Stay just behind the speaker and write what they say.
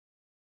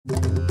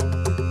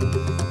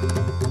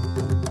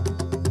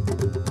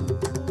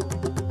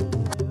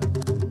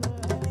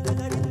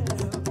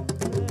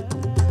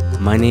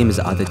My name is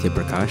Aditya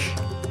Prakash,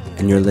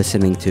 and you're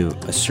listening to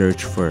A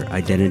Search for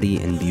Identity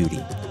and Beauty,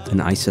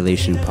 an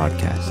isolation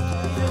podcast.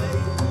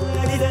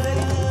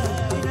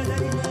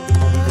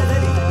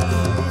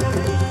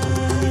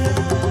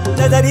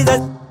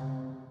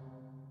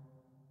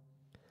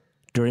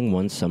 During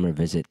one summer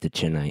visit to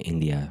Chennai,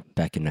 India,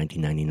 back in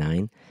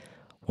 1999,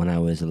 when I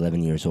was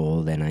 11 years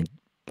old, and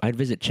I'd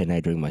visit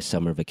Chennai during my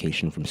summer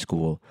vacation from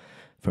school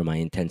for my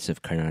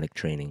intensive Carnatic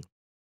training.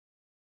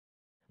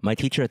 My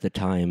teacher at the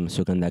time,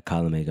 Sugandha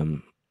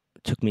Kalamegam,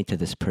 took me to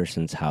this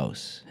person's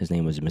house. His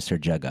name was Mr.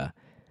 Jaga.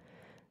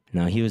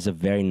 Now, he was a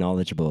very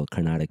knowledgeable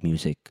Carnatic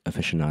music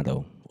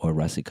aficionado, or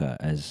Rasika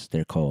as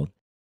they're called.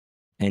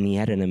 And he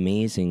had an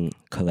amazing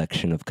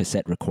collection of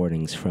cassette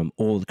recordings from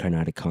old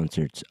Carnatic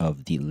concerts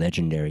of the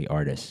legendary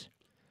artists.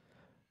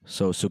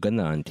 So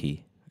Sugandha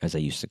Auntie, as I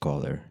used to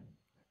call her,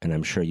 and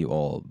I'm sure you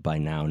all by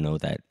now know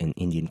that in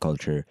Indian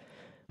culture,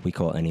 we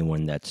call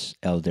anyone that's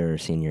elder or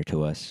senior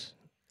to us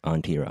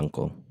auntie or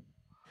uncle.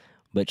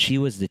 But she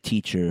was the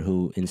teacher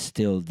who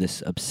instilled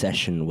this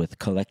obsession with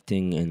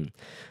collecting and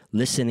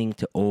listening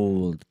to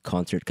old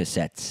concert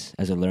cassettes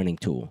as a learning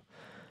tool.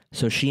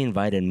 So she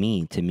invited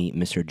me to meet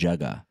Mr.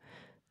 Jaga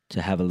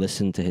to have a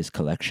listen to his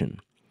collection.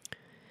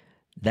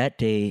 That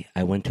day,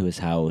 I went to his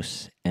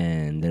house,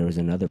 and there was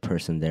another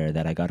person there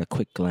that I got a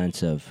quick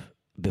glance of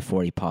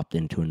before he popped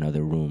into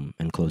another room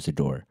and closed the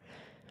door.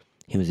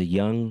 He was a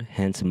young,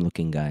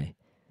 handsome-looking guy.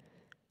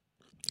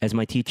 As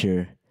my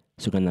teacher,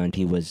 Sugandha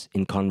Auntie, was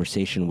in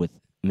conversation with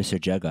Mr.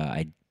 Jaga,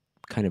 I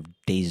kind of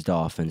dazed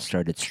off and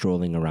started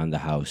strolling around the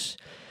house,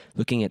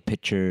 looking at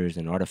pictures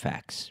and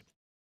artifacts.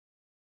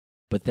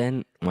 But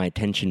then my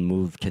attention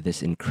moved to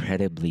this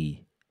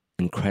incredibly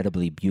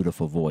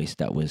beautiful voice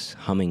that was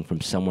humming from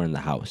somewhere in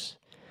the house.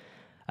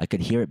 I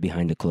could hear it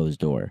behind a closed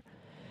door.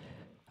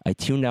 I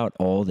tuned out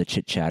all the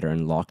chit-chatter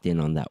and locked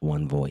in on that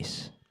one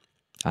voice.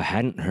 I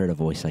hadn't heard a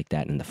voice like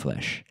that in the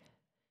flesh.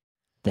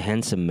 The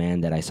handsome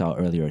man that I saw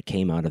earlier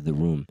came out of the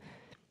room.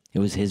 It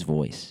was his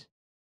voice.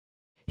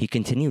 He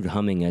continued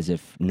humming as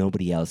if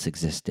nobody else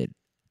existed,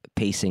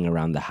 pacing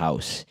around the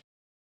house.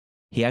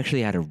 He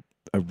actually had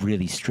a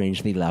really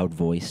strangely loud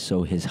voice,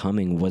 so his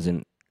humming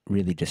wasn't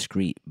really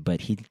discreet,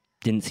 but he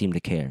didn't seem to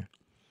care.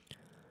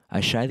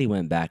 I shyly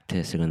went back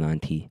to Sugandha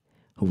Auntie,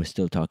 who was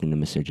still talking to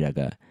Mr.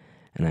 Jaga,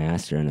 and I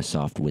asked her in a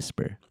soft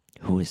whisper,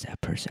 "Who is that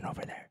person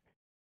over there?"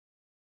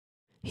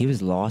 He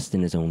was lost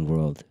in his own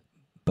world,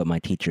 but my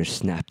teacher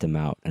snapped him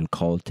out and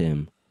called to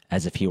him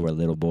as if he were a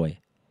little boy.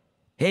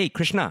 "Hey,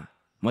 Krishna,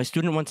 my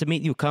student wants to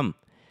meet you, come."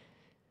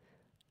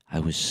 I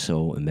was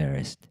so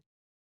embarrassed.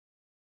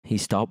 He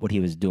stopped what he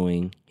was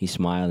doing, he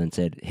smiled and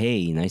said,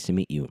 "Hey, nice to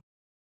meet you."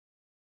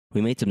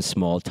 We made some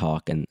small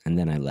talk and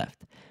then I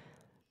left.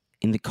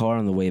 In the car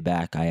on the way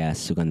back, I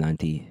asked Sugandha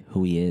Auntie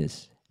who he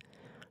is.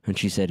 And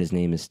she said his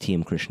name is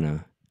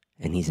Krishna,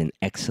 and he's an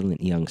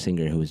excellent young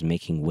singer who is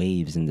making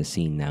waves in the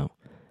scene now.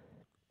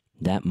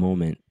 That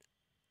moment,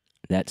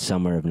 that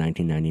summer of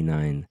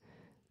 1999,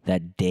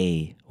 that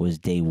day was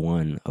day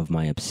one of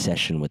my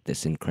obsession with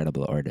this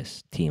incredible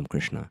artist,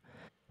 Krishna,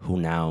 who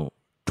now,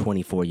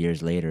 24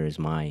 years later, is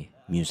my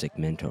music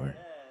mentor.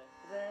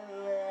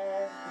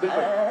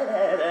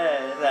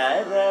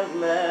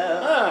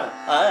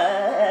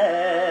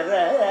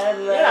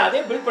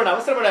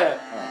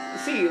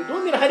 See,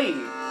 don't be in a hurry.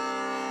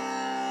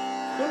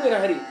 Don't be in a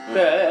hurry.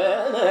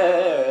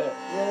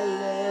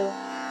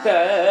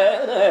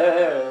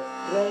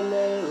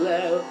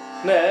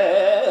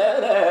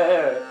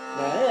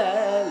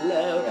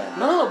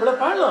 No, but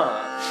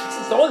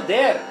it's all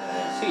there.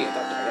 See,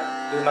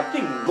 there's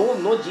nothing,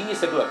 no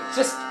genius at work.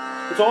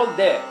 It's all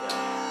there.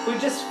 So you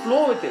just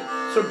flow with it.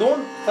 So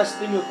don't, first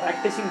when you're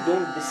practicing,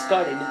 don't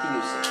discard anything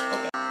you say.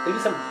 Okay. There'll be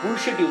some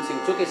bullshit you'll sing.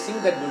 It's okay,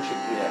 sing that bullshit.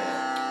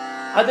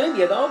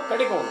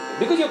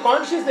 Because you're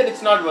conscious that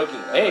it's not working.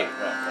 Right?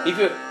 If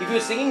you're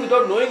singing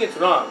without knowing it's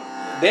wrong,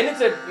 then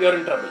you're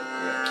in trouble.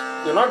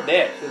 Right. You're not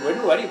there. So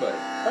don't worry about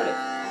it.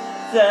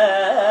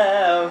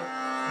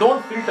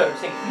 Don't filter. I'm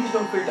saying, please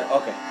don't filter.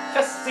 Okay.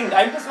 Just sing.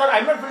 I'm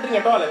not filtering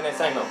at all when I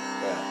sing now.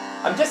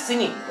 Yeah. I'm just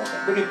singing.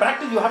 Okay. When you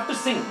practice, you have to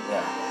sing.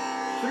 Yeah.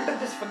 Filter,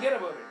 just forget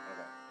about it.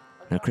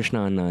 Now,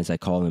 Krishna Anna, as I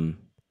call him,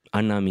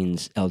 Anna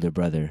means elder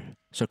brother.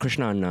 So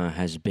Krishna Anna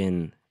has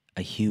been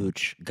a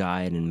huge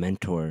guide and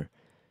mentor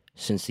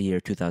since the year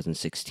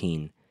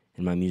 2016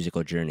 in my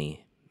musical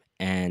journey,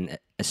 and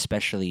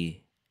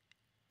especially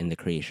in the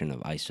creation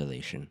of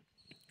Isolation.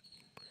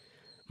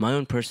 My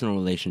own personal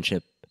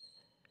relationship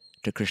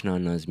to Krishna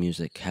Anna's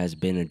music has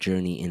been a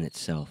journey in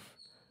itself,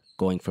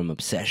 going from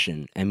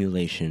obsession,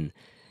 emulation,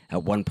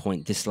 at one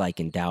point dislike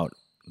and doubt,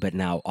 but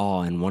now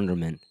awe and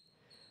wonderment.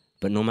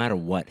 But no matter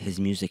what, his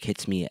music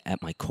hits me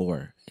at my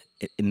core.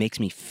 It makes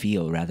me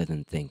feel rather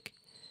than think.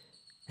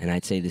 And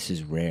I'd say this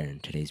is rare in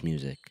today's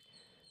music.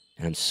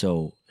 And I'm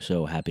so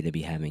happy to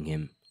be having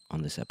him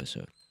on this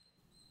episode.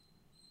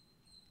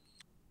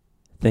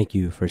 Thank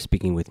you for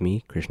speaking with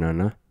me, Krishna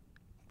Anna.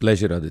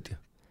 Pleasure, Aditya.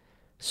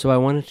 So I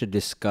wanted to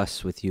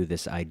discuss with you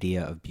this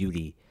idea of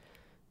beauty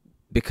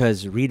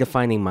because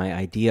redefining my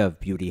idea of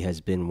beauty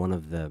has been one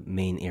of the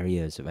main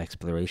areas of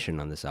exploration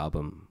on this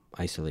album,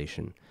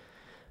 Isolation.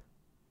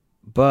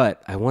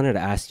 But I wanted to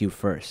ask you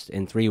first,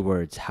 in 3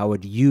 words, how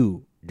would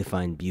you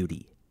define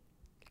beauty?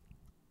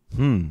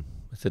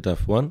 That's a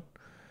tough one.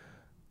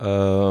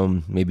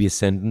 Maybe a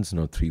sentence,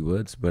 not 3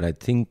 words, but I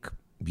think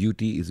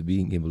beauty is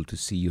being able to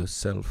see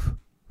yourself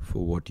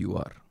for what you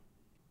are.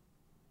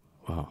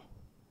 Wow.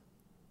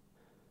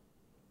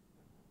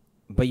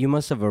 But you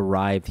must have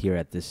arrived here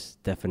at this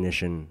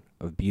definition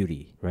of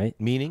beauty, right?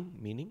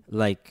 Meaning?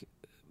 Like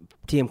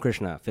T.M.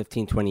 Krishna,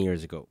 15, 20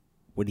 years ago,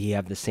 would he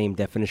have the same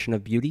definition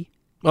of beauty?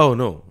 Oh,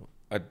 no.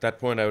 At that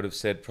point, I would have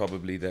said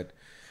probably that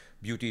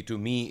beauty to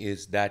me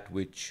is that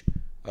which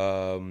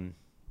I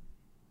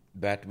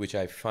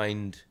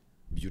find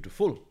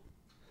beautiful.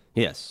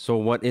 Yes. So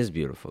what is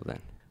beautiful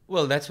then?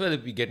 Well, that's where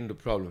we get into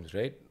problems,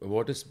 right?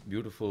 What is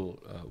beautiful?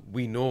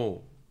 We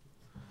know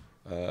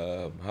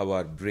how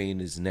our brain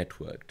is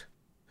networked.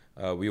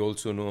 We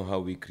also know how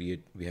we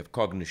have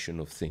cognition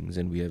of things,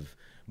 and we have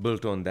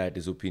built on that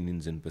is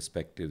opinions and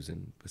perspectives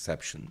and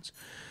perceptions.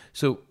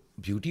 So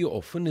beauty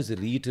often is a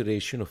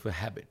reiteration of a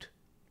habit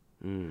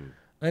and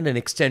an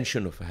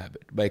extension of a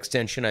habit. By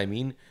extension, I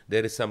mean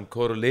there is some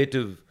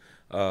correlative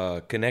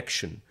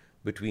connection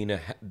between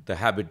the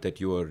habit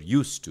that you are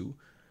used to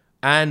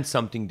and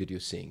something that you're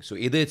saying. So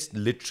either it's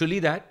literally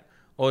that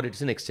or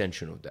it's an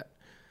extension of that.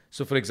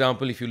 So for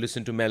example, if you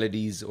listen to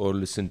melodies or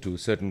listen to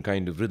certain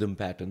kind of rhythm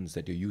patterns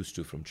that you're used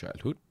to from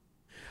childhood,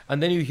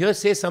 and then you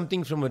say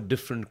something from a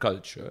different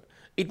culture,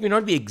 it may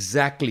not be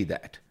exactly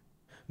that,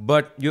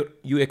 but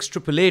you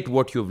extrapolate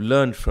what you've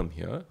learned from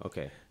here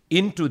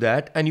into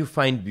that, and you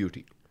find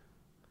beauty.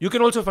 You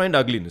can also find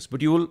ugliness, but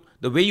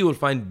the way you will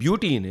find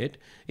beauty in it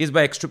is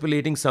by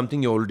extrapolating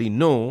something you already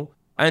know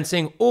and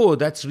saying, oh,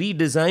 that's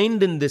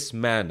redesigned in this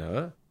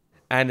manner,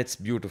 and it's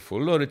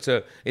beautiful, or it's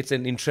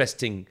an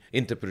interesting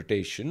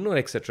interpretation, or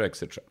etc.,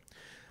 etc.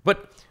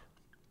 But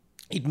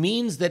it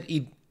means that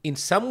in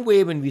some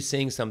way, when we're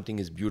saying something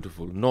is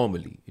beautiful,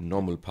 normally, in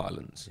normal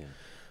parlance,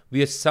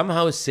 we are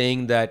somehow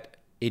saying that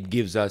it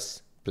gives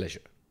us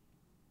pleasure.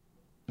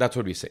 That's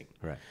what we're saying.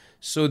 Right.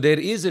 So there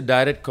is a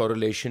direct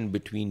correlation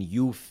between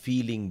you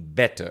feeling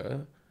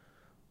better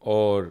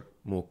or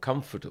more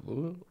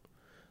comfortable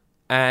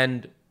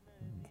and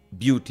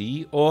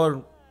beauty,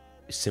 or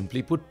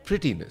simply put,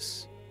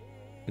 prettiness.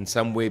 In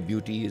some way,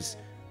 beauty is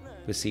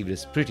perceived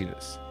as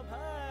prettiness.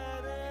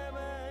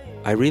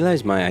 I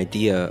realized my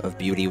idea of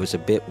beauty was a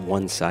bit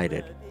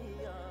one-sided.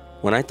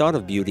 When I thought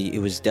of beauty, it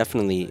was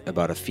definitely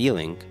about a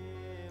feeling,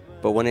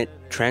 but when it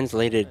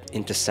translated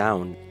into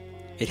sound,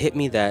 it hit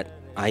me that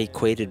I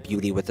equated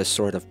beauty with a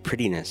sort of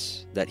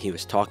prettiness that he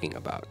was talking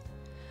about.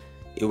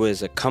 It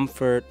was a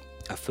comfort,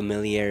 a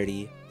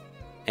familiarity,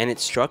 and it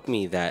struck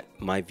me that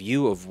my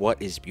view of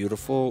what is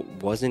beautiful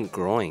wasn't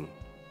growing.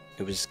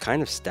 It was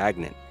kind of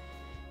stagnant.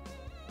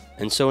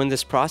 And so in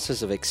this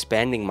process of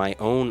expanding my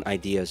own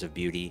ideas of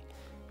beauty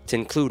to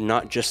include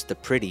not just the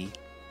pretty,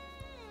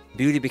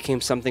 beauty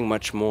became something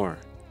much more.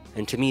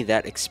 And to me,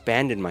 that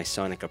expanded my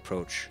sonic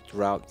approach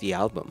throughout the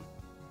album.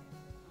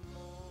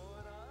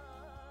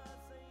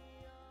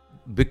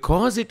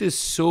 Because it is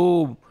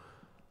so,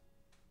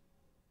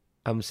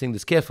 I'm saying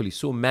this carefully,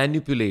 so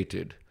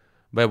manipulated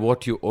by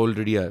what you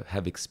already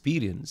have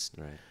experienced,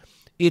 Right.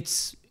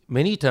 It's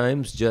many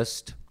times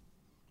just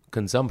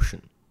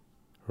consumption.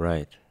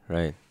 Right.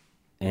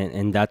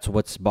 And that's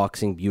what's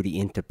boxing beauty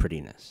into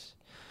prettiness.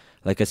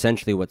 Like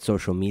essentially what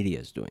social media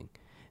is doing,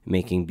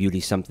 making beauty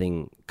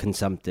something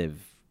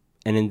consumptive.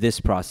 And in this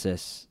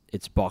process,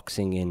 it's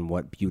boxing in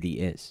what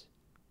beauty is.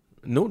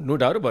 No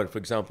doubt about it. For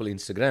example,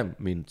 Instagram,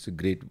 I mean, it's a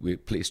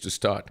great place to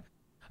start.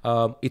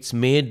 It's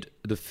made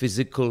the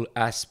physical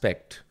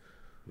aspect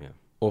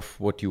of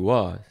what you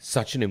are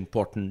such an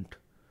important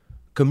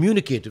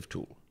communicative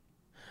tool.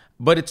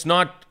 But it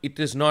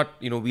is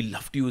not, we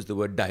love to use the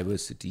word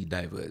diversity,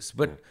 diverse,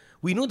 but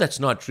we know that's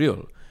not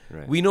real.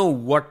 Right. We know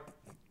what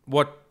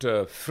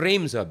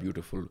frames are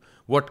beautiful,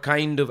 what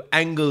kind of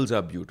angles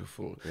are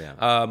beautiful.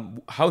 Yeah.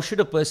 How should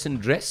a person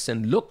dress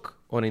and look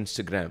on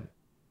Instagram?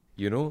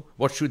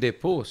 What should they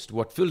post?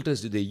 What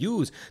filters do they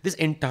use? This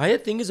entire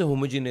thing is a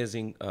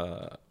homogenizing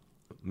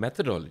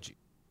methodology.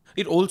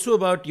 It's also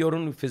about your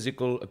own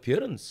physical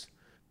appearance.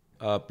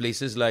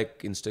 Places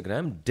like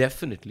Instagram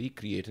definitely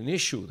create an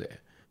issue there,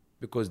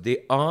 because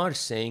they are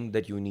saying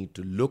that you need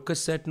to look a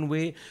certain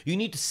way, you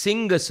need to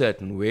sing a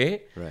certain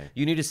way, Right.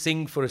 You need to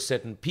sing for a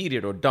certain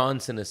period or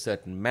dance in a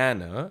certain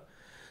manner.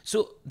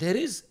 So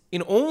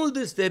in all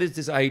this, there is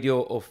this idea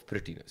of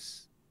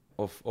prettiness,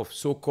 of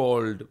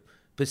so-called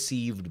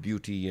perceived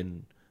beauty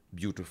and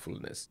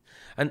beautifulness.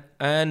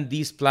 And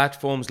these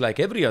platforms, like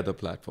every other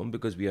platform,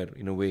 because we are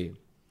in a way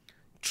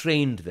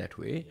trained that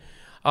way,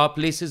 are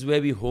places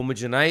where we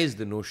homogenize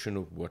the notion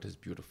of what is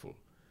beautiful.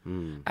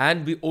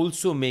 And we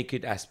also make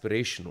it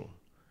aspirational.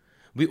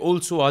 We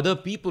also other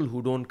people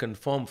who don't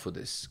conform for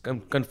this,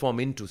 conform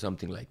into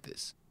something like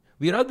this.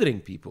 We are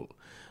othering people.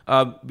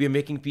 We are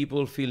making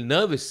people feel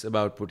nervous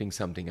about putting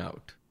something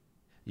out.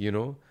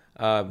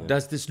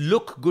 Does this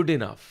look good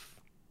enough?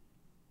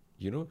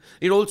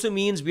 It also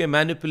means we are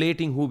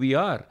manipulating who we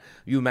are.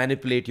 You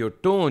manipulate your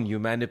tone, you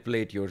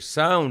manipulate your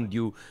sound,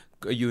 you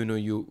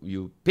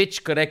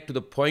pitch correct to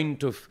the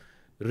point of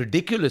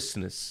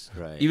ridiculousness.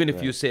 Right, Even if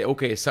right. you say,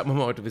 okay, some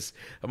amount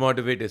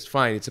of it is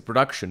fine, it's a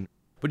production,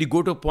 but you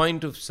go to a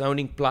point of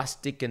sounding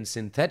plastic and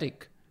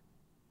synthetic.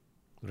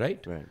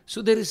 Right? Right.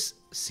 So there is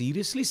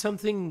seriously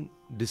something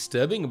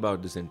disturbing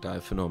about this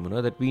entire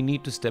phenomena that we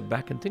need to step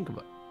back and think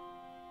about.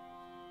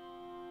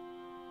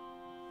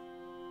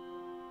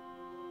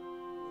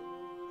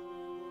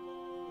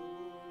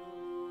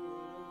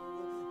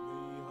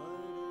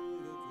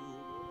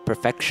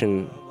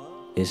 Perfection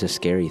is a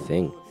scary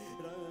thing.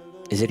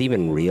 Is it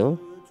even real?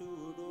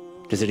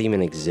 Does it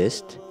even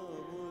exist?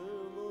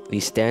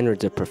 These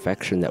standards of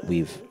perfection that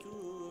we've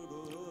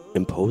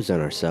imposed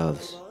on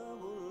ourselves,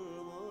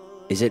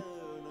 is it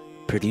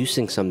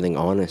producing something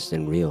honest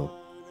and real?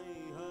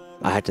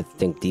 I had to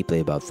think deeply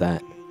about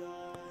that.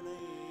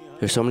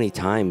 There's so many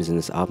times in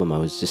this album I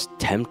was just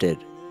tempted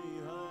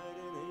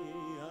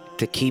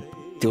to keep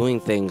doing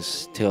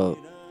things till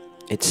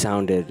it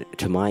sounded,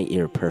 to my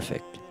ear,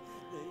 perfect.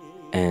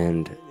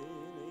 And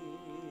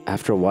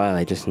after a while,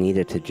 I just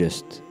needed to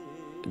just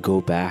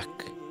go back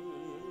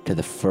to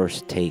the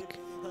first take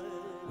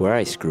where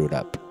I screwed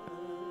up,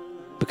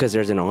 because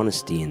there's an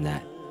honesty in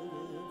that.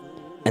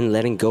 And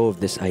letting go of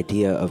this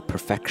idea of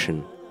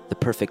perfection, the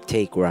perfect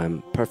take where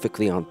I'm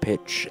perfectly on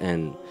pitch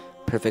and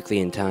perfectly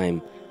in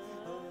time,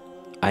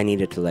 I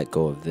needed to let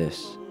go of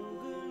this,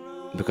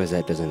 because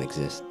that doesn't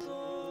exist.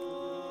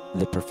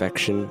 The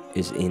perfection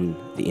is in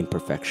the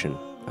imperfection,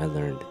 I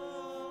learned.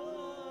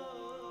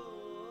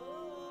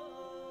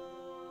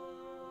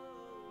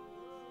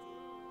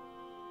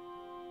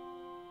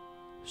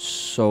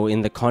 So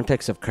in the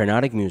context of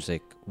Carnatic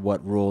music,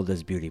 what role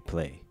does beauty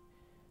play?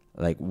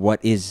 Like, what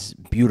is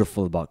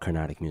beautiful about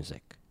Carnatic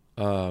music?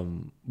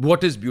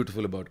 What is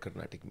beautiful about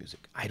Carnatic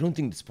music? I don't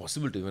think it's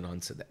possible to even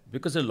answer that,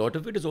 because a lot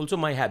of it is also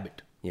my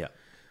habit. Yeah.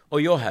 Or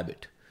your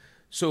habit.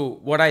 So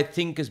what I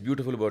think is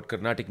beautiful about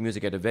Carnatic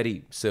music at a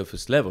very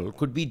surface level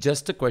could be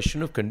just a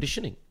question of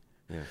conditioning.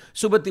 Yeah.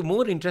 So, but the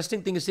more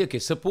interesting thing is, okay,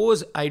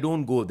 suppose I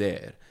don't go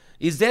there.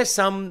 Is there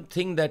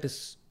something that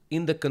is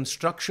in the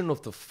construction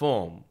of the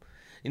form,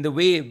 in the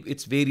way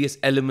its various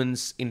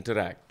elements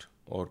interact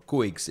or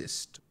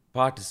coexist,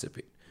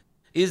 participate?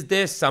 Is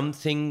there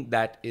something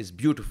that is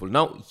beautiful?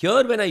 Now,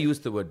 here when I use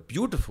the word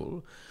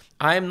beautiful,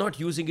 I am not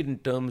using it in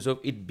terms of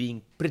it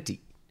being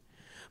pretty.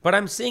 But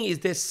I'm saying, is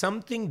there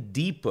something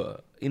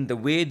deeper in the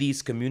way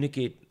these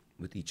communicate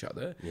with each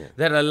other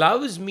that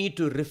allows me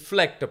to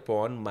reflect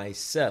upon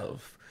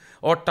myself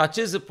or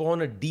touches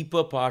upon a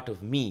deeper part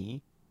of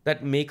me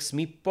that makes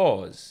me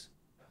pause,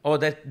 or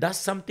that does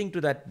something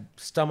to that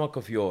stomach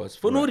of yours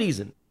for no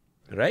reason,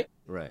 right?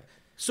 Right.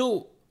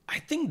 So I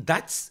think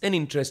that's an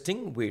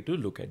interesting way to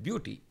look at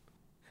beauty.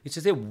 It's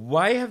to say,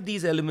 why have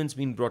these elements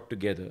been brought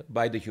together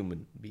by the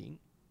human being?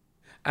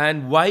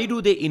 And why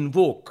do they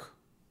invoke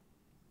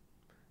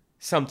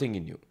something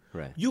in you?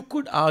 Right. You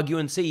could argue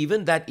and say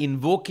even that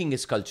invoking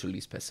is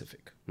culturally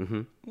specific.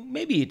 Mm-hmm.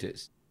 Maybe it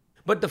is.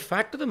 But the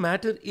fact of the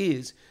matter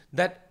is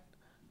that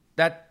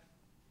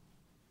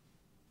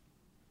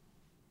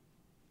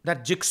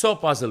jigsaw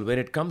puzzle, when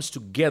it comes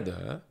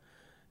together,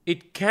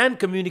 it can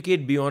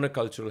communicate beyond a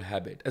cultural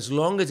habit, as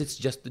long as it's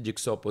just the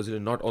jigsaw puzzle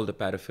and not all the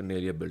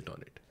paraphernalia built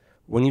on it.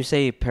 When you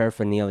say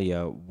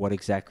paraphernalia, what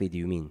exactly do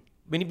you mean?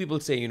 Many people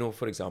say,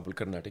 for example,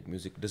 Carnatic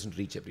music doesn't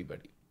reach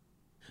everybody.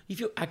 If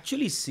you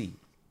actually see,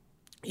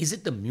 is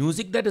it the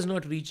music that is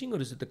not reaching, or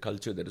is it the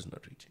culture that is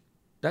not reaching?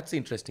 That's the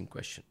interesting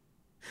question.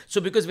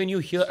 So because when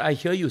I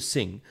hear you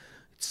sing,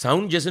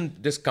 sound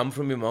doesn't just come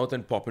from your mouth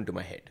and pop into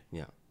my head.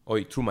 Yeah.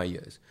 Or through my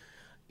ears.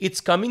 It's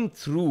coming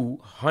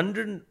through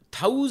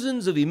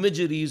thousands of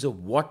imageries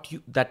of what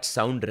that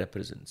sound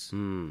represents.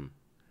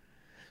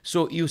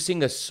 So you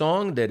sing a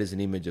song, there is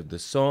an image of the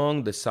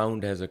song, the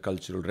sound has a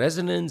cultural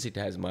resonance, it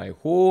has my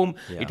home,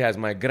 it has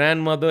my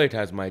grandmother, it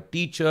has my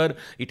teacher,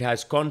 it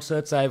has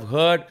concerts I've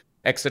heard,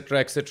 etc.,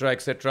 etc.,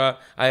 etc.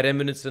 I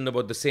reminisce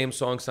about the same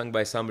song sung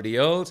by somebody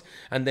else,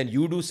 and then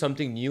you do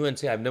something new and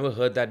say, I've never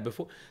heard that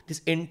before. This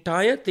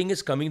entire thing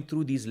is coming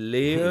through these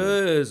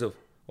layers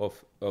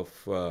of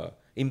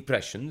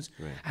impressions,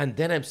 and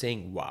then I'm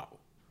saying, wow.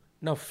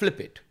 Now flip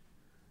it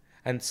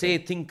and say,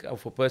 think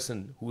of a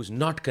person who is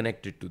not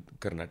connected to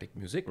Carnatic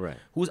music,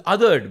 who's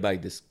othered by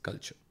this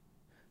culture.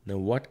 Now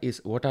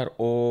what are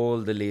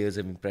all the layers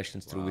of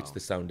impressions through which the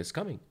sound is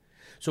coming?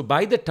 So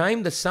by the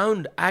time the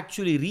sound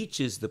actually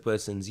reaches the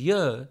person's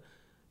ear,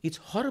 it's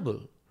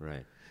horrible.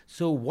 Right.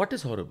 So what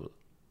is horrible?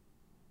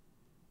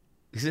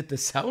 Is it the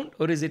sound,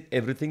 or is it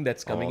everything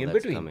that's coming in that's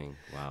between? coming.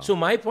 Wow. So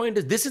my point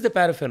is, this is the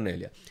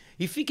paraphernalia.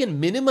 If we can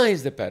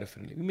minimize the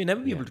paraphernalia, we may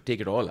never be able to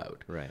take it all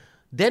out. Right.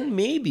 Then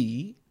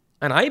maybe,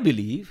 and I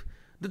believe,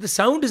 that the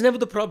sound is never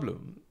the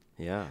problem.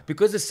 Yeah.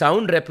 Because if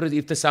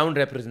the sound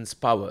represents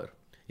power,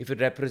 if it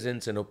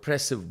represents an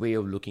oppressive way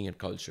of looking at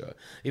culture,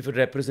 if it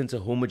represents a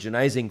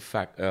homogenizing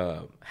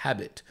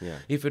habit,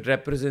 if it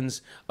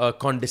represents a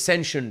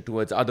condescension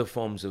towards other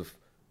forms of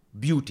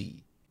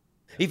beauty,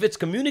 if it's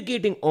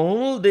communicating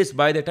all this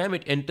by the time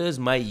it enters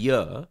my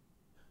ear,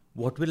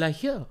 what will I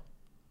hear?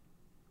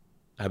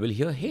 I will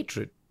hear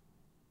hatred.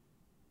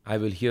 I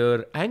will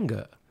hear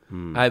anger.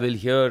 I will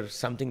hear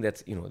something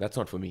that's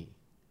not for me.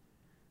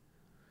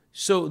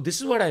 So this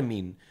is what I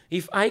mean.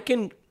 If I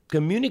can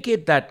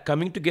communicate that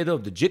coming together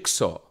of the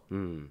jigsaw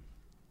and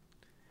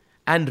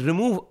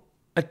remove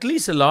at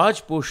least a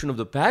large portion of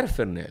the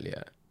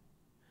paraphernalia,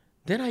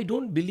 then I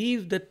don't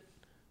believe that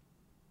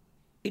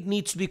it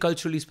needs to be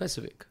culturally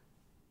specific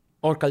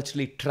or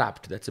culturally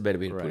trapped. That's a better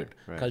way to put it.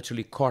 Right.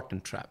 Culturally caught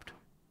and trapped.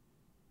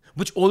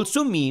 Which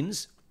also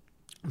means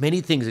many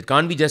things. It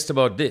can't be just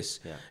about this.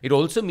 Yeah. It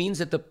also means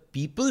that the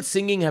people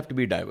singing have to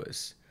be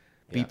diverse.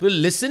 People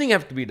listening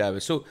have to be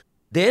diverse. So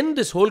then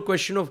this whole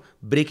question of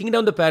breaking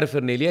down the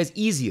paraphernalia is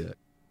easier.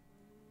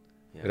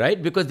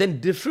 Right? Because then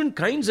different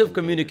kinds of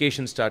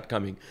communication start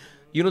coming.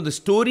 The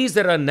stories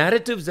that are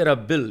narratives that are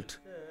built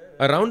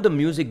around the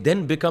music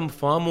then become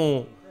far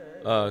more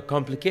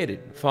complicated,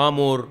 far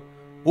more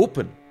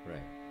open.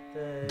 Right.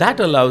 That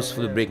allows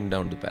for the breaking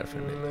down of the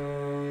paraphernalia.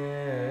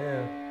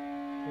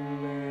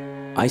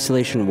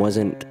 Isolation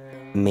wasn't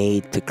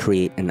made to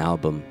create an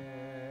album.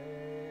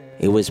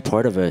 It was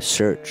part of a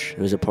search. It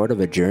was a part of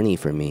a journey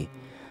for me.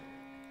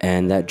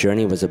 And that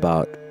journey was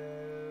about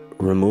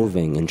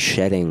removing and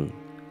shedding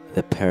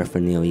the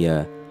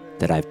paraphernalia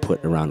that I've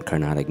put around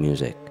Carnatic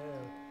music.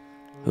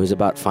 It was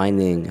about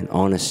finding an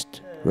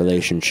honest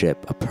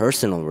relationship, a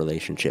personal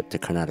relationship to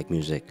Carnatic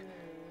music.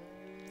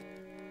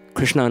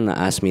 Krishna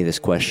asked me this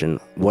question,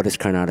 what does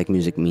Carnatic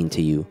music mean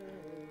to you?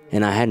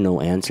 And I had no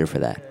answer for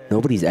that.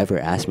 Nobody's ever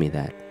asked me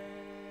that.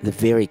 The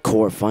very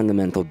core,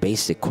 fundamental,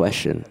 basic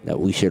question that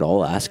we should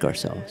all ask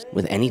ourselves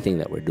with anything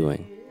that we're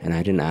doing. And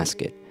I didn't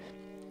ask it.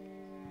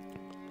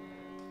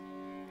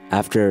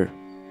 After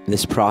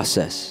this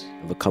process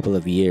of a couple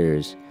of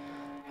years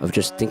of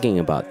just thinking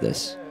about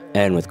this,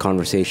 and with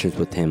conversations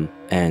with him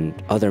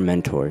and other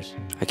mentors,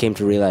 I came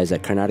to realize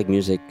that Carnatic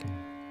music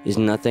is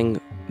nothing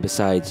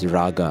besides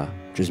raga,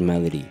 which is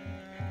melody,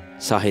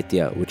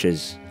 sahitya, which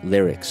is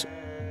lyrics.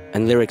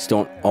 And lyrics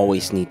don't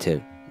always need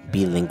to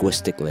be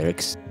linguistic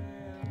lyrics.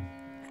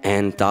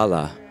 And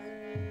tala,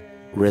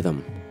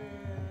 rhythm.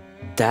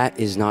 That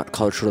is not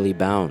culturally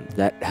bound.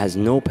 That has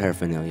no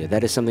paraphernalia.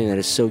 That is something that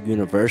is so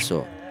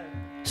universal.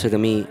 So to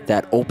me,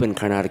 that open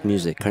Carnatic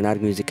music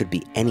could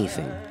be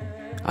anything.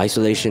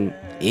 Isolation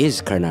is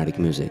Carnatic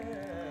music,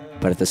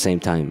 but at the same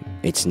time,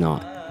 it's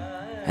not.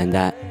 And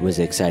that was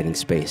the exciting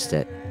space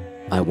that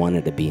I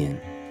wanted to be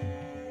in.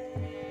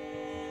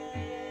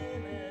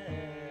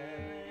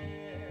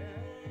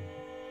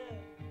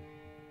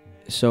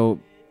 So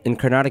in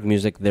Carnatic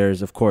music,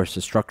 there's, of course,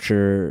 a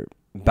structure,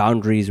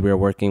 boundaries we're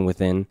working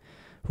within,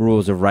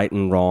 rules of right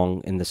and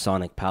wrong in the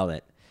sonic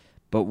palette.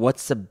 But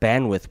what's the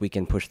bandwidth we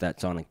can push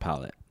that sonic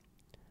palette?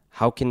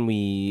 How can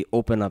we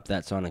open up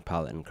that sonic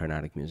palette in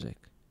Carnatic music?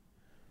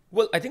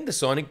 Well, I think the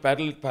sonic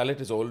palette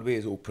is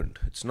always opened.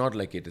 It's not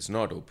like it is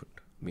not opened.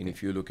 I mean,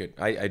 if you look at,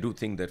 I do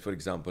think that, for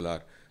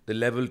example, the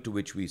level to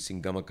which we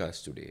sing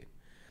gamakas today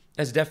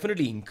has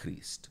definitely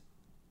increased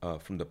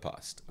from the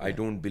past. I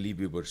don't believe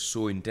we were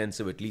so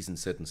intensive, at least in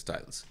certain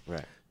styles.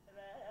 Right.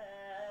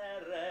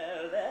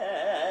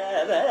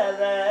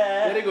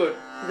 Very good.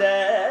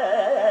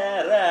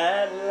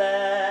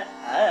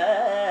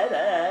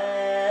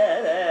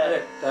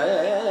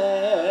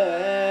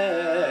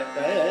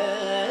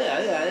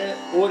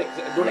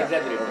 Don't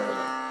exaggerate.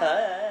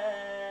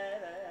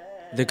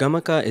 The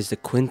gamaka is the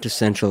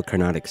quintessential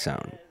Carnatic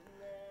sound.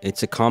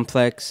 It's a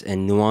complex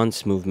and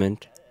nuanced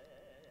movement.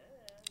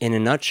 In a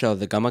nutshell,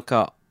 the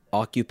gamaka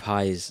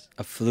occupies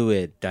a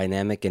fluid,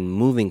 dynamic, and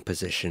moving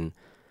position,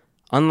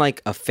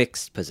 unlike a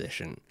fixed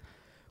position,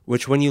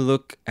 which when you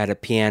look at a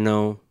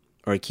piano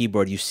or a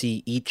keyboard, you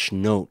see each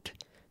note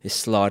is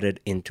slotted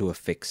into a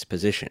fixed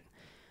position.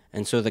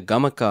 And so the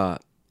gamaka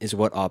is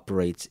what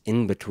operates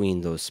in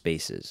between those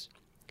spaces.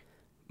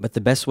 But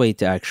the best way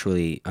to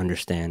actually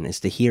understand is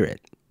to hear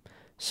it.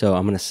 So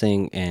I'm going to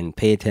sing and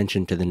pay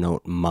attention to the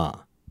note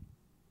ma.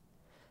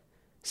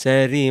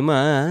 Sari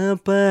ma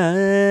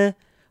pa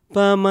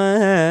pa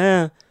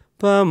ma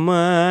pa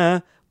ma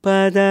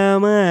pa da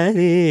ma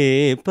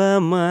re pa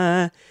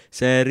ma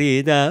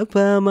sari da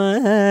pa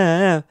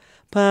ma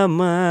pa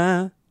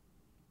ma.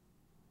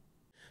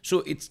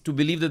 So it's to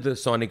believe that the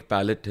sonic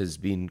palette has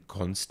been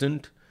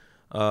constant,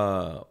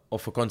 of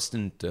a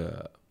constant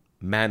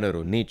manner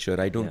or nature,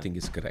 I don't think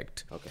is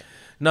correct. Okay.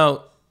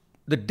 Now,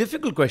 the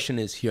difficult question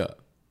is here.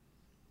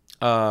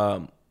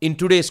 In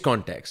today's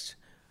context,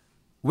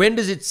 when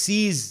does it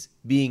cease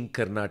being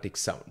Carnatic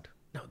sound?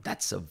 Now,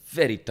 that's a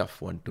very tough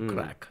one to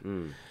crack.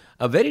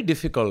 A very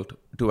difficult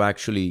to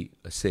actually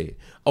say.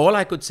 All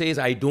I could say is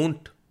I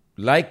don't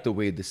like the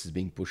way this is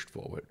being pushed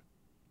forward.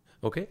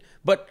 Okay?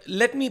 But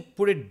let me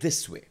put it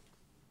this way.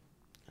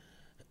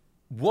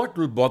 What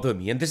will bother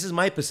me, and this is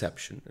my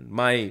perception and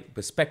my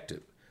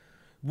perspective,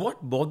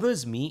 What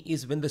bothers me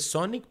is when the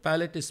sonic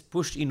palette is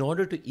pushed in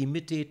order to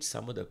imitate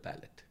some other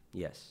palette.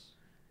 Yes.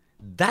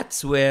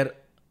 That's where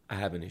I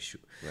have an issue.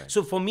 Right.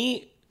 So for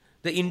me,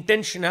 the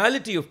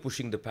intentionality of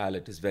pushing the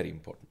palette is very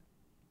important.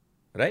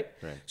 Right?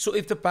 So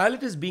if the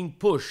palette is being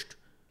pushed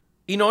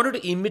in order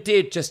to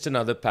imitate just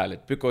another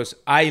palette because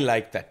I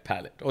like that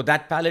palette, or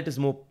that palette is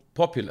more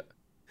popular,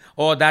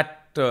 or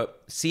that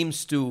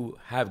seems to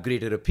have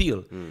greater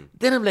appeal,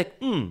 then I'm like,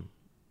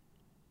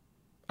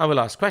 I will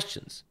ask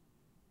questions.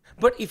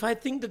 But if I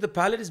think that the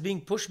palette is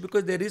being pushed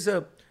because there is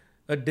a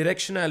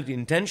directionality,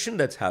 intention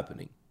that's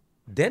happening,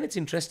 then it's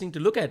interesting to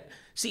look at.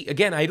 See,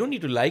 again, I don't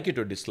need to like it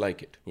or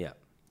dislike it. Yeah.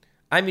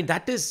 I mean,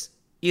 that is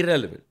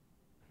irrelevant.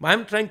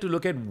 I'm trying to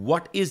look at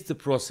what is the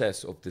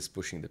process of this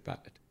pushing the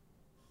palette.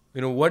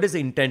 What is the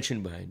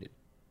intention behind it?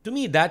 To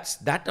me,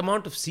 that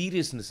amount of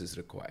seriousness is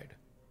required.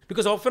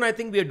 Because often I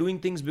think we are doing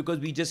things because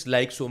we just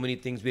like so many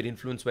things, we're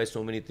influenced by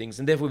so many things,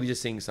 and therefore we're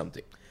just saying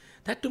something.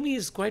 That to me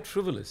is quite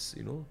frivolous,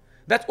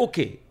 That's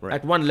okay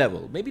at one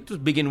level. Maybe to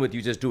begin with,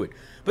 you just do it.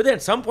 But then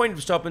at some point,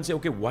 you stop and say,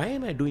 okay, why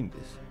am I doing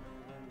this?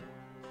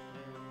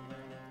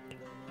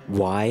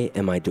 Why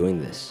am I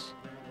doing this?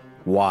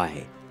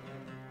 Why?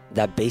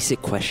 That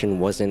basic question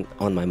wasn't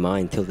on my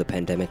mind till the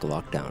pandemic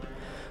lockdown,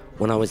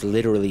 when I was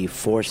literally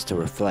forced to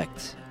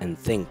reflect and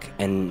think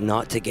and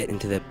not to get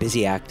into the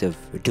busy act of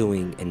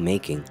doing and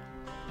making.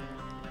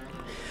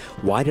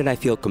 Why did I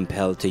feel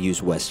compelled to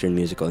use Western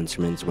musical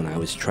instruments when I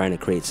was trying to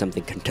create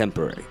something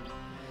contemporary?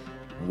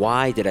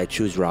 Why did I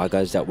choose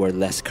ragas that were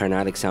less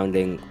Carnatic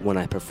sounding when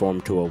I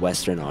performed to a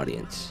Western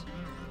audience?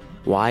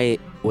 Why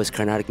was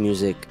Carnatic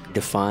music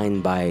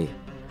defined by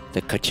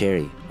the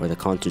kacheri, or the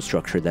concert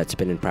structure that's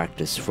been in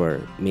practice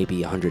for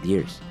maybe 100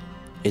 years?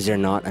 Is there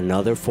not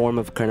another form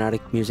of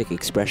Carnatic music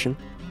expression?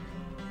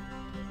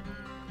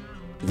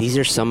 These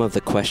are some of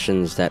the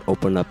questions that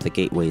open up the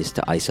gateways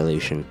to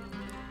isolation.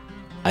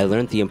 I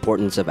learned the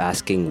importance of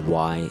asking,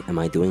 why am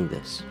I doing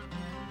this?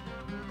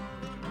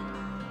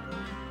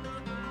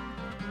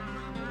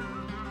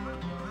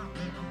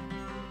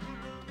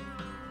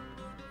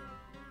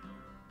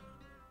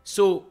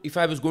 So if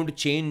I was going to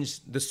change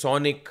the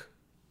sonic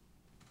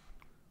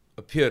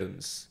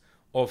appearance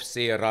of,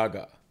 say, a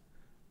raga,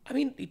 I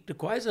mean, it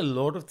requires a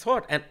lot of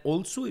thought. And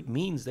also it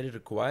means that it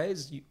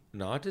requires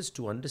an artist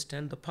to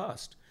understand the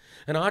past.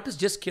 An artist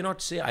just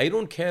cannot say, I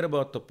don't care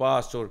about the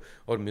past or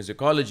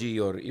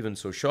musicology or even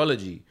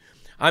sociology.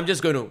 I'm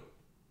just going to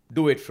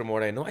do it from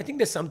what I know. I think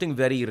there's something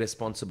very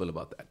irresponsible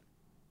about that.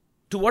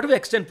 To whatever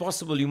extent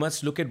possible, you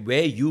must look at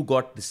where you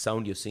got the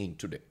sound you're seeing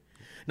today.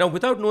 Now,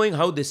 without knowing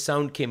how this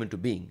sound came into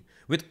being,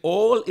 with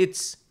all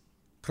its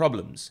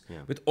problems,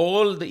 with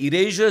all the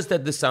erasures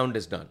that the sound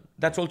has done,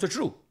 that's also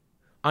true.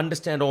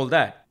 Understand all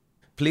that,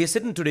 place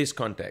it in today's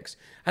context,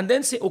 and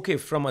then say, okay,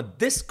 from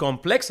this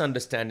complex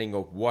understanding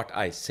of what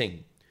I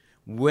sing,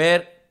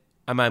 where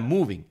am I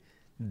moving?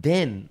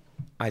 Then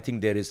I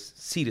think there is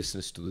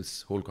seriousness to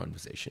this whole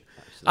conversation.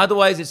 Absolutely.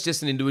 Otherwise, it's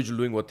just an individual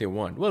doing what they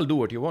want. Well, do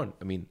what you want.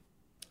 I mean,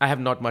 I have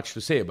not much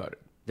to say about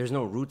it. There's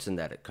no roots in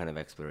that kind of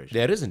exploration.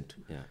 There isn't.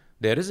 Yeah.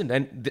 There isn't.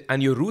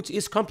 And your roots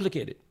is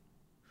complicated.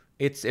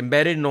 It's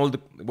embedded in all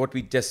what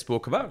we just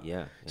spoke about.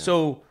 Yeah.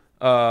 So,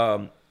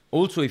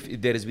 also,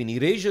 if there has been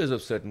erasures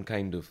of certain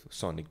kind of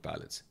sonic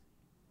palettes,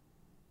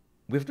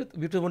 we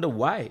have to wonder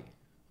why,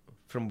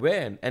 from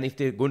where, and if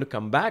they're going to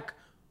come back,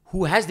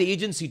 who has the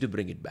agency to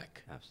bring it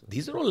back? Absolutely.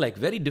 These are all like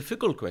very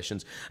difficult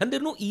questions, and there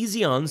are no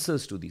easy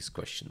answers to these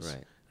questions.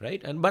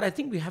 Right? But I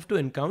think we have to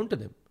encounter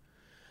them,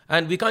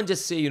 and we can't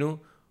just say,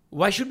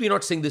 why should we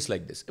not sing this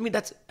like this? I mean,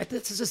 that's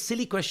a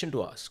silly question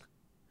to ask.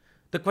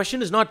 The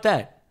question is not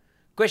that.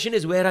 Question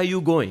is, where are you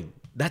going?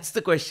 That's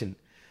the question.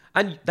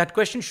 And that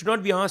question should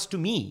not be asked to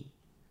me.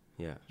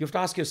 Yeah. You have to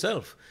ask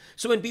yourself.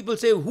 So when people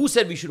say, who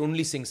said we should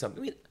only sing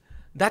something? I mean,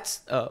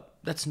 that's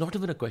not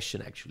even a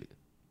question, actually.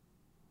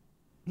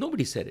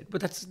 Nobody said it,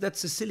 but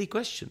that's a silly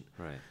question.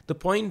 Right. The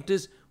point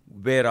is,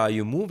 where are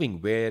you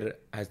moving? Where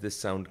has this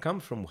sound come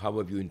from? How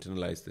have you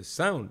internalized this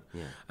sound?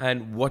 Yeah.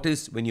 And what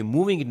is, when you're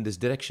moving in this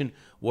direction,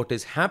 what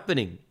is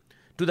happening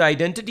to the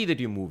identity that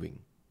you're moving?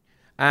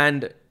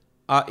 And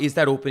is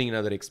that opening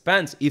another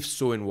expanse? If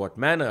so, in what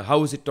manner?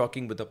 How is it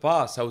talking with the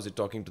past? How is it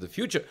talking to the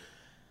future?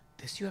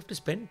 This you have to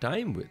spend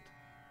time with.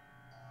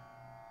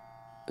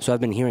 So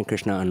I've been hearing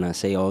Krishna Anna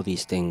say all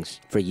these things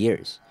for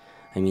years.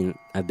 I mean,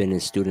 I've been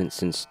his student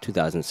since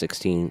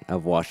 2016.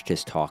 I've watched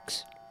his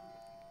talks.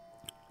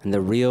 And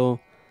the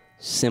real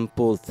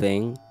simple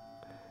thing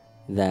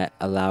that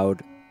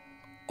allowed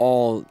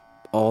all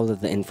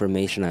of the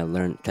information I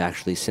learned to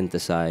actually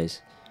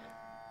synthesize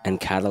and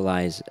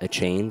catalyze a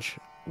change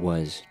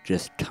was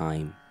just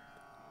time.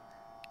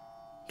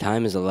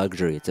 Time is a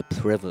luxury. It's a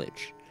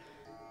privilege.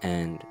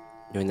 And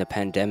during the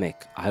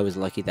pandemic, I was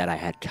lucky that I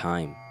had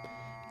time.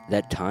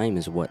 That time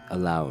is what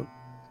allowed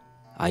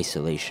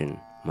Isolation,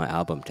 my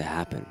album, to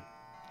happen.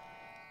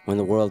 When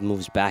the world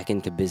moves back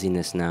into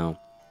busyness now,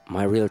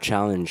 my real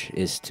challenge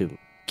is to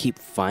keep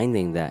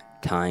finding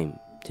that time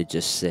to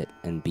just sit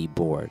and be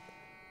bored,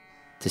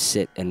 to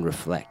sit and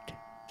reflect,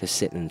 to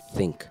sit and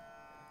think.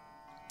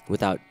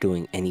 without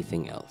doing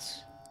anything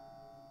else.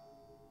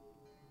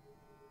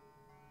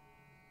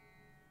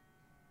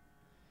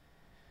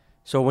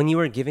 So when you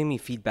were giving me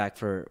feedback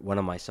for one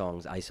of my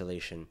songs,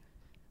 Isolation,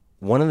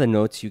 one of the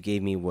notes you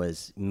gave me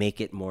was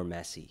make it more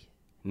messy,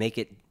 make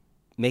it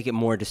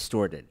more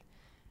distorted.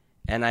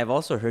 And I've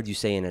also heard you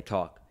say in a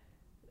talk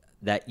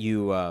that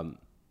you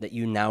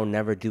now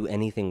never do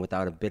anything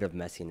without a bit of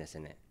messiness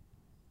in it.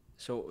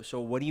 So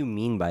what do you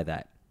mean by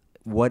that?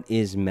 What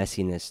is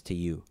messiness to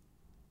you?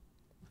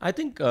 I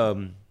think a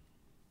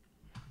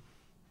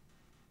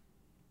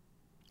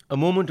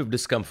moment of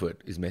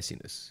discomfort is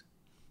messiness,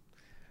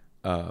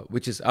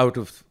 which is out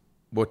of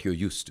what you're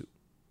used to.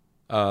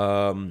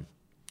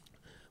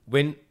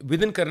 When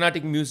within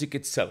Carnatic music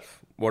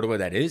itself, whatever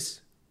that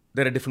is,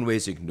 there are different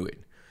ways you can do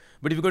it.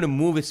 But if you're going to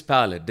move its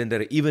palette, then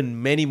there are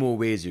even many more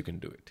ways you can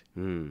do it,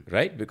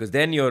 right? Because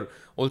then you're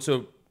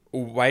also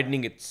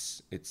widening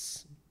its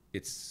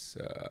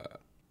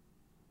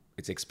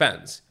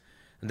expanse,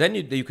 and then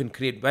you can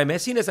create. By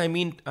messiness,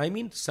 I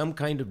mean some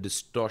kind of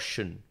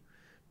distortion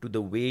to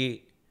the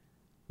way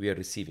we are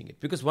receiving it.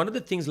 Because one of the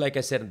things, like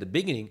I said at the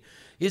beginning,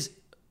 is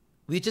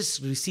we're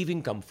just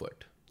receiving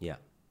comfort, Yeah.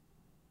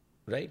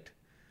 right?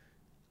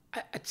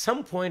 At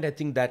some point, I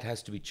think that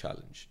has to be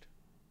challenged.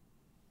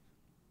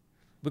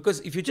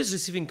 Because if you're just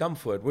receiving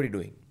comfort, what are you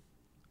doing?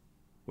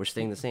 We're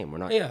staying the same. We're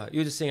not. Yeah,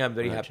 you're just saying, I'm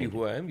very We're not happy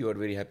who I am. You are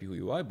very happy who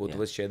you are. Both of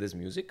Yeah. us share this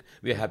music.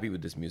 We are happy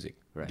with this music.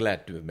 Right.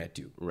 Glad to have met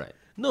you. Right.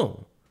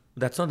 No,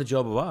 that's not the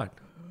job of art.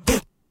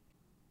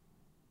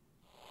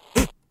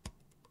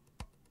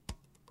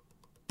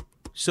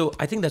 So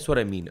I think that's what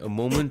I mean. A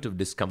moment of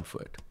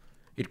discomfort.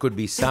 It could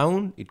be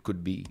sound. It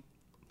could be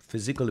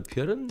physical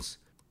appearance.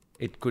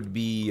 It could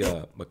be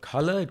a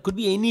color. It could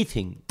be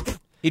anything.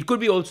 It could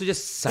be also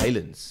just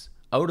silence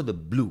out of the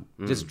blue,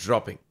 just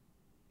dropping.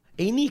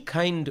 Any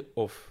kind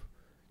of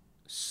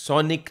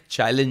sonic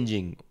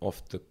challenging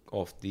of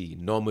the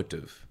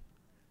normative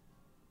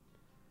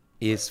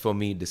is for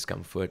me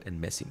discomfort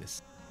and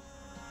messiness.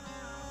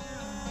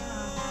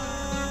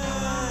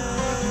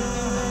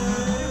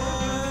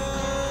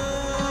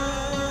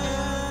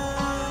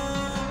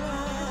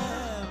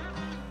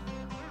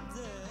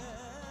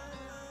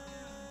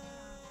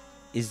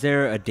 Is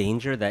there a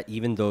danger that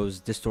even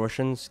those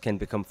distortions can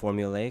become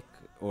formulaic,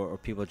 or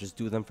people just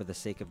do them for the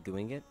sake of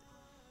doing it?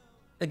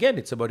 Again,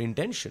 it's about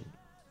intention.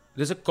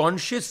 There's a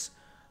conscious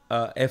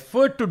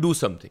effort to do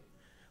something.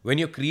 When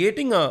you're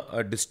creating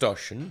a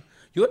distortion,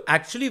 you're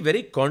actually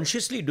very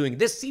consciously doing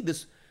this. See,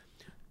 this,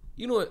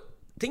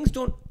 things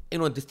don't,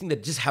 this thing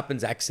that just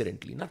happens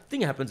accidentally.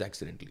 Nothing happens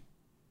accidentally.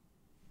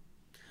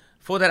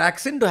 For that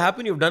accident to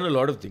happen, you've done a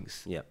lot of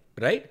things. Yeah.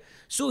 Right?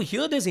 So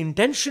here there's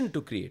intention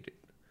to create it.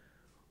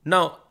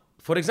 Now,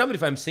 for example,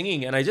 if I'm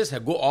singing and I just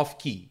go off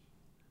key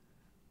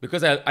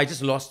because I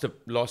just lost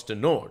a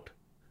note,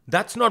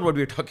 that's not what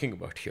we're talking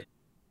about here.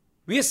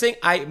 We are saying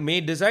I may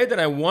decide that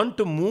I want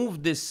to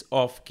move this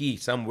off key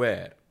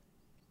somewhere.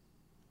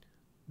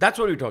 That's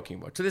what we're talking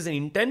about. So there's an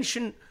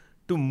intention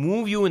to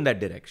move you in that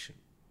direction.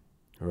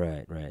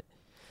 Right, right.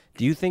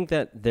 Do you think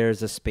that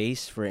there's a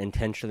space for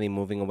intentionally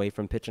moving away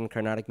from pitch in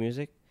Carnatic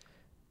music?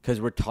 Because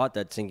we're taught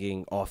that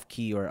singing off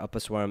key or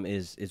upaswaram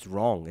is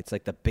wrong. It's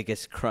like the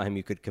biggest crime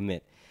you could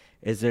commit.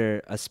 Is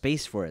there a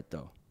space for it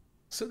though?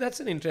 So that's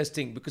an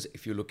interesting, because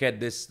if you look at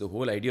this, the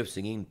whole idea of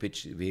singing in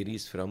pitch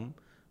varies from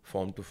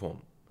form to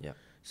form. Yeah.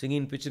 Singing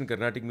in pitch in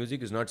Carnatic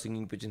music is not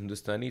singing pitch in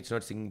Hindustani, it's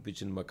not singing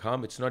pitch in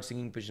Makham, it's not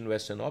singing pitch in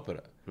Western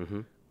opera.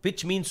 Mm-hmm.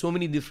 Pitch means so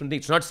many different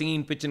things. It's not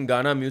singing pitch in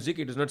Ghana music,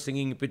 it is not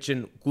singing pitch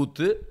in Kut.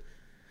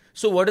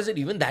 So what is it?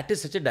 Even that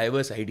is such a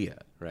diverse idea.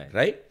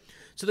 Right?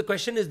 So the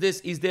question is this: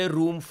 is there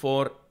room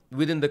for,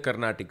 within the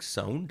Carnatic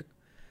sound,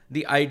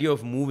 the idea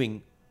of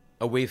moving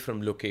away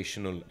from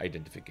locational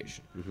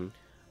identification? Mm-hmm.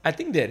 I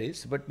think there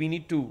is, but we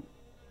need to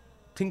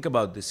think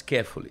about this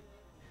carefully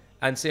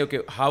and say,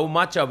 okay, how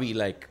much are we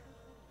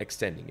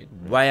extending it?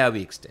 Why are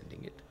we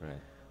extending it?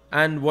 Right.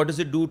 And what does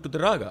it do to the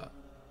raga?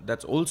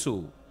 That's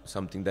also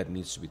something that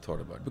needs to be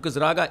thought about, because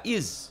raga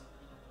is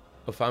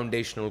a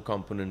foundational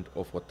component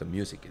of what the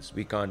music is.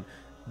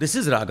 This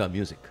is raga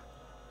music.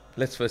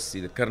 Let's first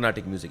see that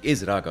Carnatic music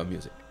is raga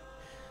music.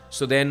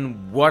 So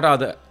then what are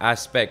the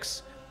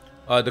aspects,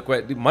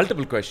 the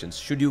multiple questions?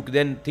 Should you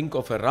then think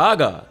of a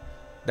raga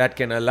that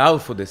can allow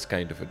for this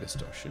kind of a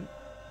distortion,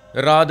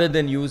 rather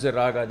than use a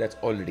raga that's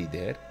already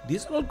there?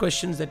 These are all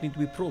questions that need to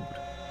be probed.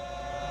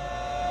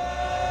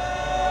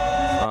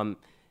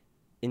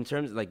 In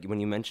terms, when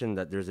you mentioned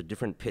that there's a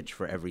different pitch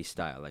for every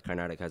style, like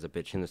Carnatic has a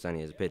pitch,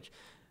 Hindustani has a pitch,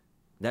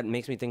 that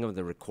makes me think of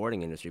the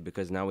recording industry,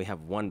 because now we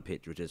have one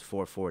pitch, which is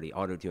 440,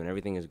 auto-tune.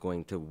 Everything is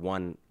going to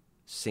one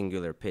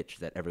singular pitch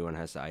that everyone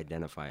has to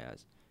identify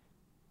as.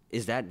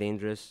 Is that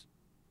dangerous?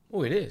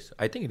 Oh, it is.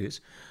 I think it is.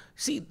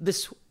 See,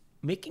 this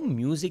making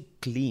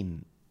music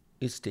clean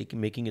is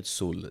making it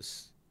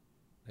soulless,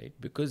 right?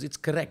 Because it's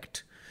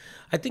correct.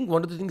 I think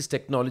one of the things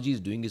technology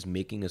is doing is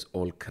making us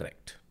all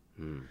correct.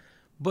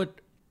 But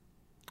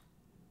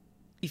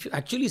if you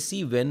actually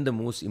see when the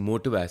most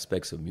emotive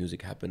aspects of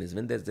music happen is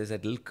when there's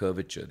that little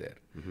curvature there.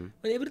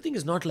 When everything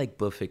is not like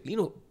perfect. You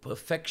know,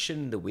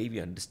 perfection, the way we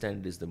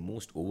understand it, is the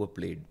most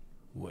overplayed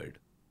word.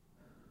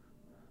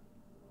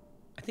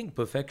 I think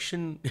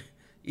perfection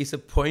is a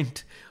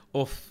point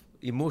of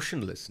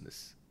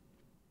emotionlessness.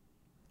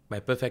 By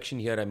perfection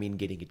here, I mean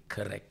getting it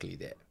correctly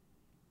there.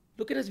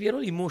 Look at us, we are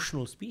all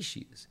emotional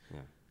species.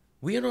 Yeah.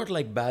 We are not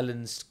like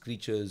balanced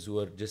creatures who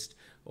are just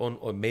on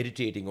or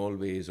meditating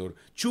always or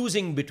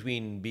choosing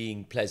between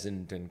being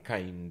pleasant and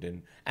kind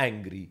and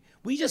angry.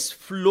 We just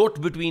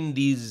float between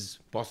these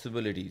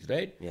possibilities,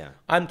 right? Yeah.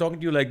 I'm talking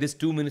to you like this,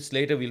 2 minutes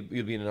later, we'll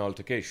be in an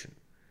altercation.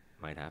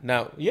 Might happen.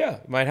 Now, yeah,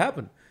 it might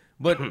happen.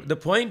 But the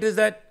point is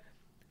that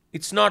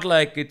it's not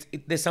like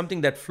there's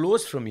something that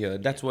flows from here.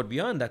 That's what we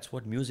are, and that's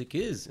what music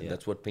is, and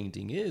that's what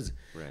painting is.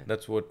 Right.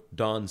 That's what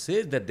dance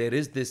is, that there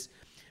is this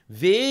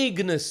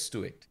vagueness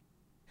to it.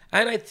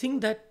 And I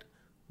think that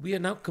we are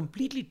now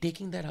completely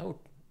taking that out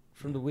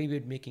from the way we're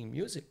making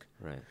music.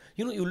 Right.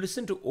 You know, you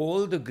listen to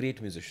all the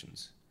great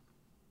musicians.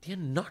 They are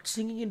not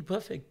singing in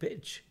perfect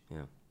pitch.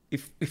 Yeah.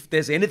 If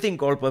there's anything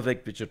called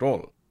perfect pitch at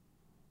all.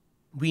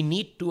 We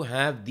need to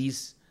have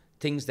these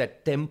things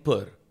that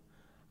temper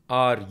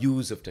our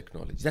use of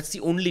technology. That's the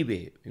only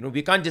way. You know,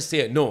 we can't just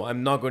say, no,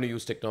 I'm not going to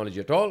use technology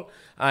at all.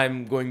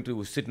 I'm going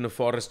to sit in a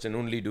forest and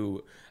only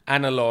do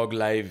analog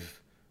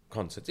live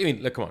concerts. I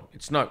mean, like, come on,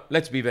 it's not,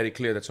 let's be very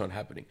clear, that's not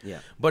happening.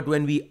 Yeah. But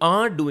when we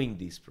are doing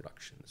these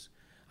productions,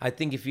 I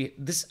think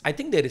I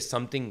think there is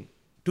something,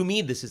 to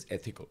me, this is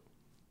ethical.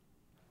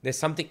 There's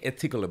something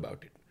ethical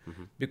about it.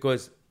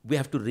 Because we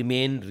have to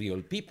remain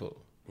real people.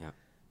 Yeah.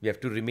 We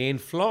have to remain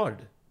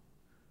flawed.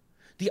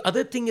 The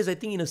other thing is, I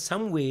think in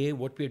some way,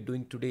 what we are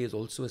doing today is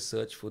also a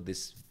search for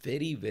this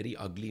very, very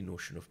ugly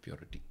notion of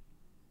purity.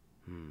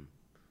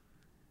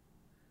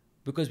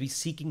 Because we're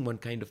seeking one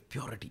kind of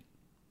purity.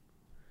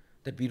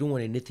 That we don't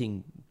want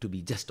anything to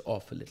be just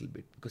off a little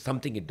bit. Because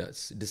something it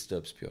does, it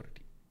disturbs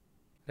purity.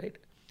 Right?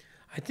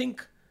 I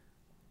think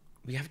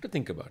we have to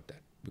think about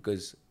that.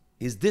 Because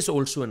is this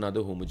also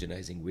another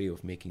homogenizing way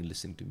of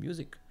listening to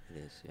music? It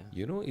is, yeah.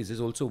 You know, is this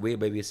also a way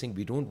by we are saying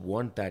we don't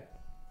want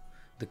that,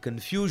 the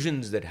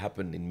confusions that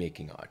happen in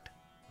making art.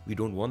 We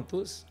don't want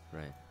those.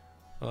 Right.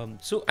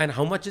 So, and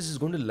how much is this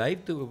going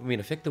to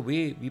affect the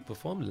way we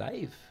perform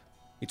live?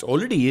 It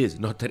already is,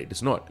 not that it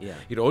is not. Yeah.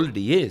 It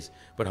already is.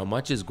 But how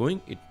much is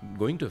going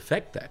to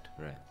affect that?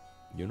 Right.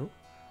 You know?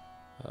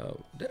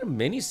 There are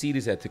many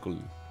serious ethical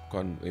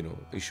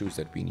issues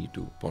that we need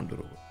to ponder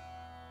over.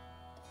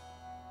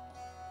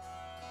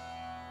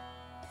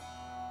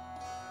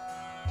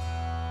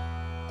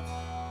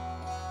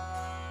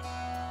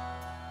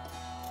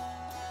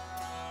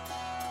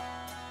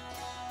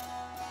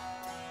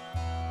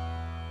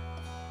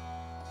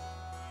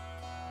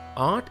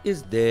 Art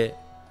is there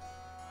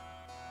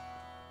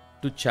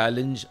to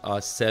challenge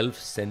our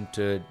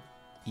self-centered,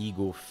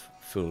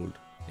 ego-filled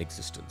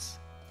existence.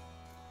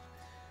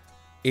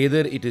 Either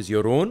it is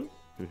your own,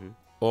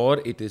 or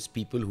it is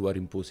people who are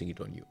imposing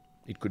it on you.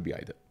 It could be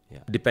either,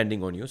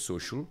 depending on your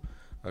social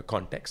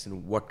context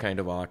and what kind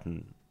of art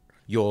and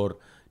your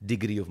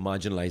degree of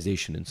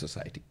marginalization in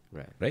society.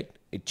 Right?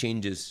 It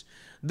changes.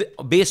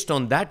 Based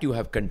on that, you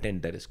have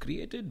content that is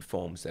created,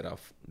 forms that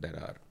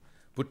are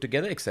put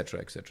together, etc.,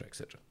 etc.,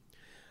 etc.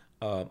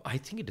 I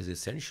think it is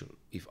essential.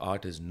 If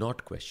art is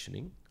not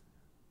questioning,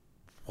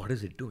 what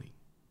is it doing?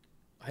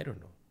 I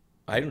don't know.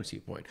 I don't see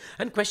a point.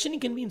 And questioning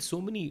can be in so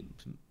many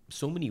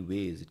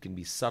ways. It can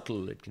be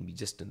subtle. It can be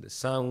just in the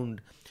sound.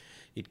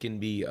 It can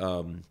be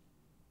in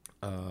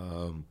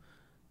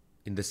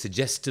the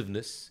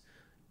suggestiveness.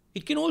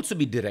 It can also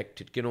be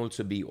direct. It can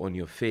also be on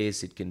your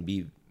face. It can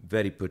be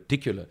very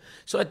particular.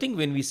 So I think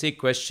when we say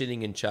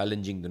questioning and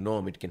challenging the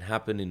norm, it can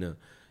happen in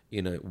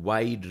a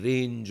wide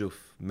range of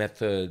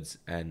methods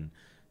and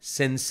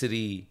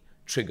sensory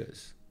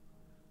triggers.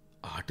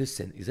 Art is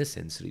a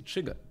sensory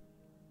trigger.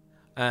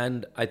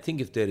 And I think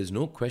if there is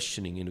no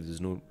questioning and if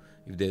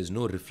there is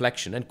no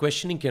reflection, and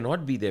questioning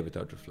cannot be there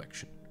without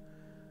reflection,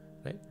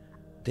 right?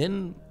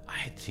 Then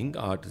I think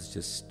art is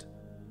just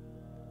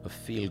a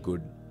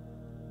feel-good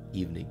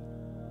evening.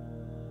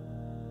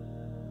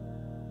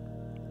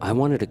 I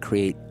wanted to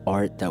create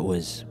art that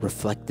was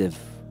reflective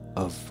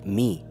of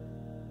me,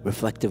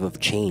 reflective of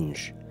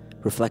change,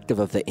 reflective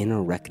of the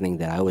inner reckoning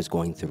that I was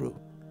going through.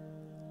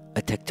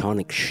 A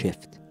tectonic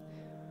shift.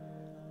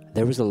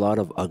 There was a lot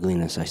of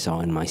ugliness I saw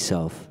in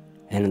myself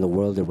and in the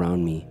world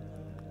around me,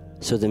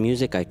 so the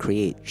music I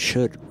create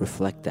should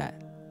reflect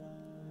that.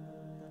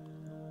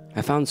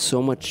 I found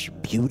so much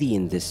beauty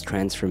in this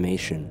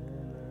transformation,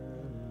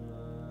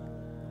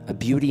 a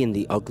beauty in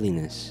the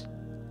ugliness,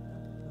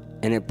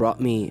 and it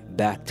brought me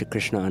back to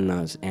Krishna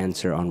Anna's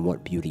answer on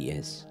what beauty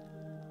is.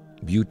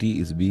 Beauty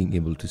is being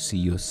able to see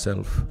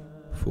yourself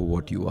for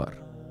what you are.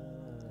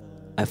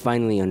 I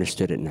finally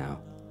understood it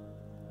now.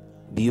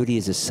 Beauty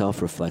is a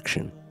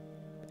self-reflection.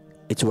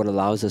 It's what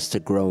allows us to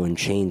grow and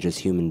change as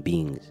human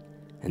beings,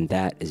 and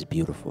that is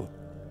beautiful.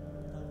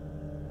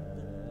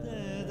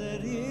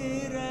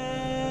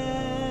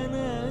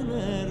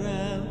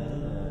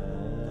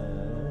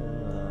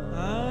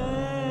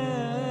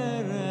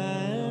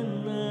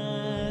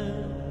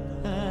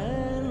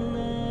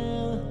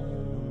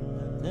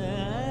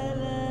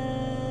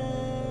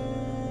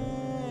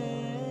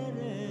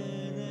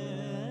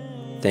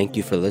 Thank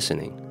you for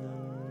listening.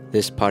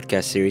 This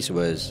podcast series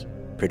was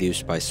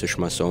produced by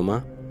Sushma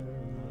Soma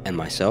and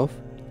myself,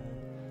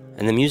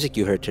 and the music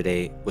you heard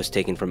today was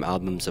taken from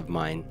albums of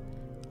mine,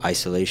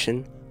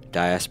 Isolation,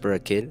 Diaspora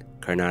Kid,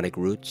 Carnatic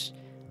Roots,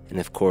 and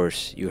of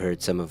course, you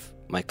heard some of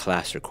my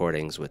class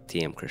recordings with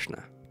T.M.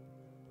 Krishna.